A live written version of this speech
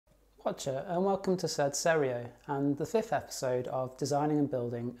Watcher, and welcome to said Serio and the 5th episode of Designing and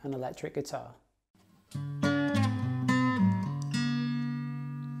Building an Electric Guitar.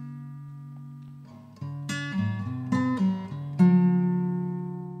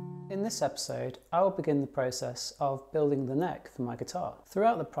 In this episode, I will begin the process of building the neck for my guitar.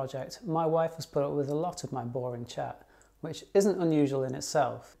 Throughout the project, my wife has put up with a lot of my boring chat, which isn't unusual in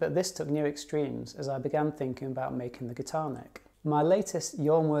itself, but this took new extremes as I began thinking about making the guitar neck. My latest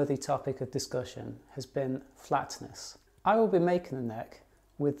yawn-worthy topic of discussion has been flatness. I will be making the neck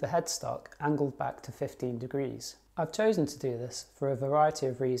with the headstock angled back to 15 degrees. I've chosen to do this for a variety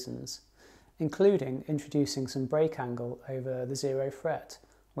of reasons, including introducing some break angle over the 0 fret,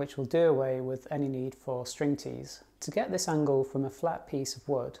 which will do away with any need for string tees. To get this angle from a flat piece of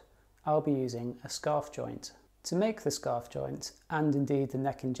wood, I'll be using a scarf joint. To make the scarf joint, and indeed the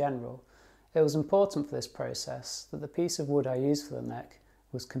neck in general, it was important for this process that the piece of wood I used for the neck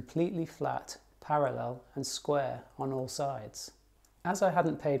was completely flat, parallel and square on all sides. As I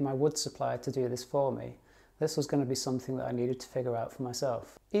hadn't paid my wood supplier to do this for me, this was going to be something that I needed to figure out for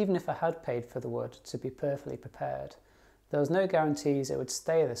myself. Even if I had paid for the wood to be perfectly prepared, there was no guarantees it would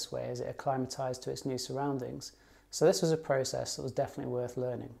stay this way as it acclimatised to its new surroundings, so this was a process that was definitely worth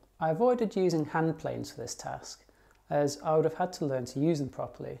learning. I avoided using hand planes for this task, as I would have had to learn to use them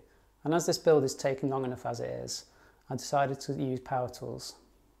properly, and as this build is taking long enough as it is, I decided to use power tools.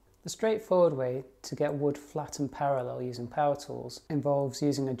 The straightforward way to get wood flat and parallel using power tools involves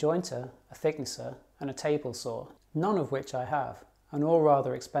using a jointer, a thicknesser and a table saw, none of which I have, and all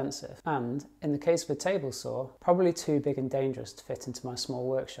rather expensive, and, in the case of a table saw, probably too big and dangerous to fit into my small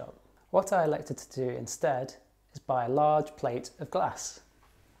workshop. What I elected to do instead is buy a large plate of glass.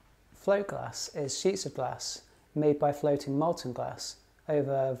 Float glass is sheets of glass made by floating molten glass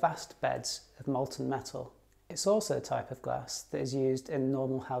over vast beds of molten metal. It's also a type of glass that is used in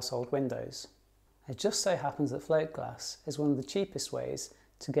normal household windows. It just so happens that float glass is one of the cheapest ways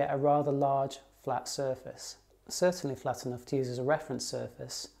to get a rather large flat surface, certainly flat enough to use as a reference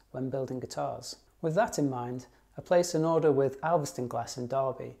surface when building guitars. With that in mind, I placed an order with Alveston Glass in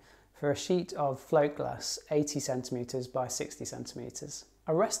Derby for a sheet of float glass 80 cm by 60 cm.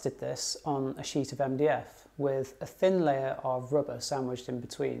 I rested this on a sheet of MDF with a thin layer of rubber sandwiched in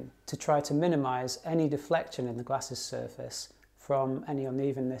between to try to minimise any deflection in the glass's surface from any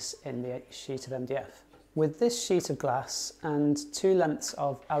unevenness in the sheet of MDF. With this sheet of glass and 2 lengths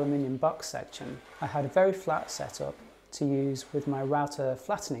of aluminium box section, I had a very flat setup to use with my router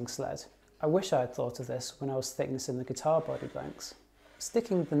flattening sled. I wish I had thought of this when I was thicknessing the guitar body blanks.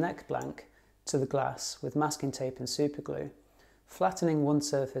 Sticking the neck blank to the glass with masking tape and super glue, flattening one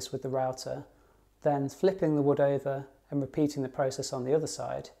surface with the router, then flipping the wood over and repeating the process on the other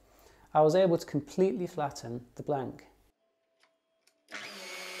side, I was able to completely flatten the blank.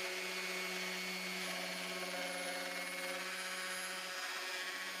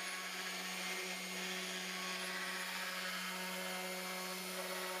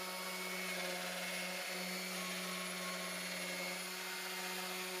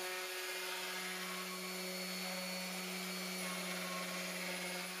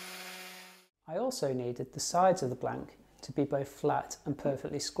 I also needed the sides of the blank to be both flat and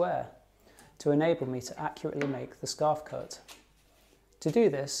perfectly square to enable me to accurately make the scarf cut. To do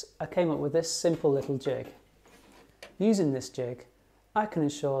this, I came up with this simple little jig. Using this jig, I can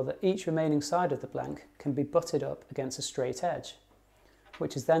ensure that each remaining side of the blank can be butted up against a straight edge,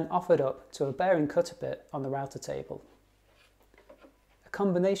 which is then offered up to a bearing cutter bit on the router table. A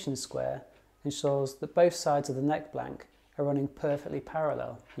combination square ensures that both sides of the neck blank are running perfectly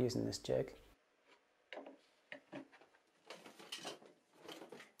parallel using this jig.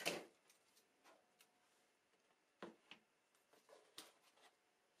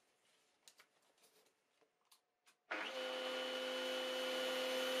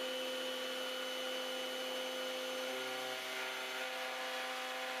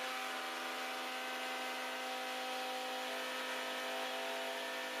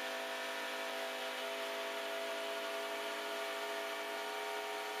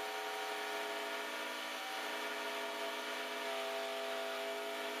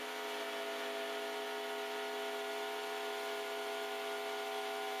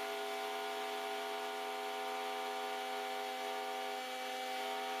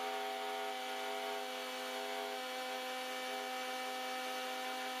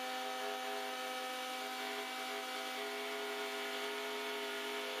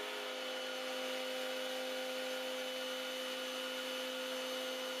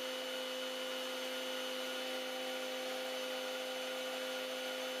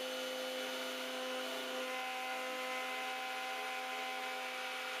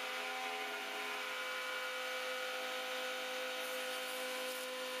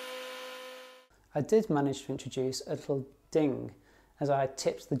 I did manage to introduce a little ding as I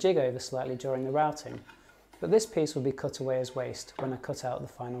tipped the jig over slightly during the routing, but this piece will be cut away as waste when I cut out the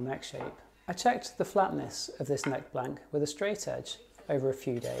final neck shape. I checked the flatness of this neck blank with a straight edge over a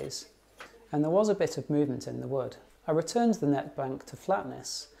few days, and there was a bit of movement in the wood. I returned the neck blank to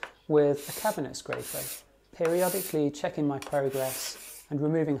flatness with a cabinet scraper, periodically checking my progress and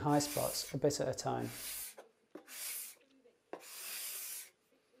removing high spots a bit at a time.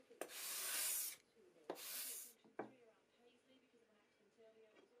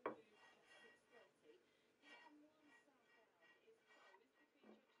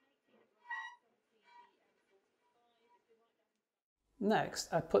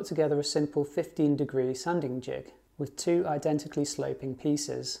 Next, I put together a simple 15-degree sanding jig with two identically sloping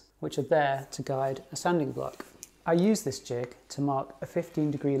pieces, which are there to guide a sanding block. I used this jig to mark a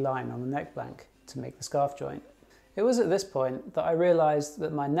 15-degree line on the neck blank to make the scarf joint. It was at this point that I realised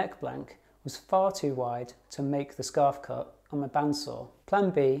that my neck blank was far too wide to make the scarf cut on my bandsaw. Plan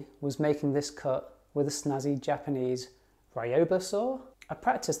B was making this cut with a snazzy Japanese Ryoba saw. I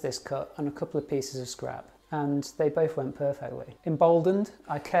practiced this cut on a couple of pieces of scrap, and they both went perfectly. Emboldened,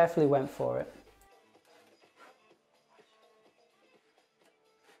 I carefully went for it.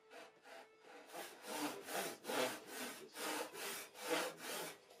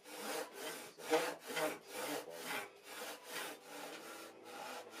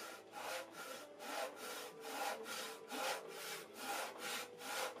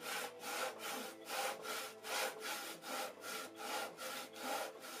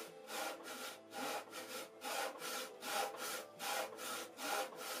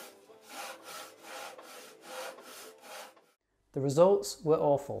 The results were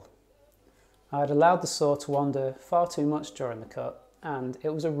awful. I had allowed the saw to wander far too much during the cut, and it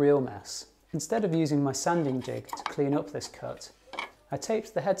was a real mess. Instead of using my sanding jig to clean up this cut, I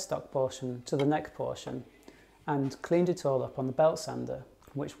taped the headstock portion to the neck portion and cleaned it all up on the belt sander,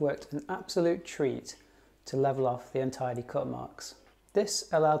 which worked an absolute treat to level off the untidy cut marks. This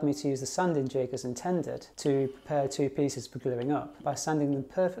allowed me to use the sanding jig as intended to prepare two pieces for gluing up by sanding them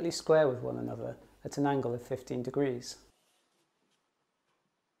perfectly square with one another at an angle of 15 degrees.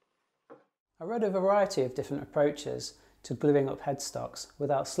 I read a variety of different approaches to gluing up headstocks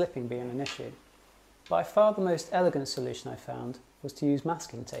without slipping being an issue. By far the most elegant solution I found was to use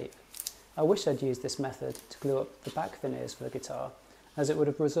masking tape. I wish I'd used this method to glue up the back veneers for the guitar, as it would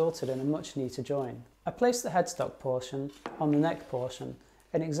have resulted in a much neater join. I placed the headstock portion on the neck portion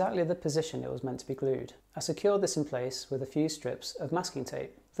in exactly the position it was meant to be glued. I secured this in place with a few strips of masking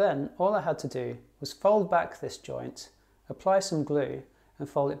tape. Then all I had to do was fold back this joint, apply some glue and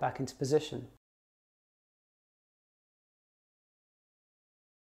fold it back into position.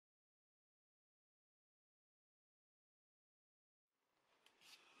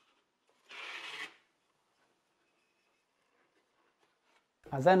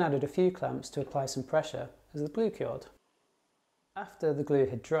 I then added a few clamps to apply some pressure as the glue cured. After the glue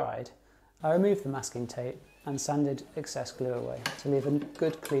had dried, I removed the masking tape and sanded excess glue away to leave a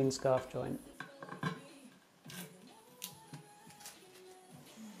good clean scarf joint.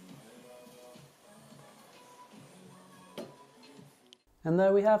 And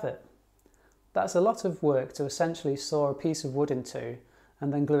there we have it. That's a lot of work to essentially saw a piece of wood in two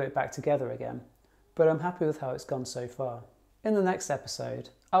and then glue it back together again, but I'm happy with how it's gone so far. In the next episode,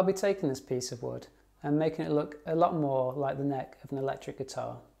 I'll be taking this piece of wood and making it look a lot more like the neck of an electric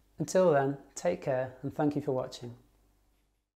guitar. Until then, take care and thank you for watching.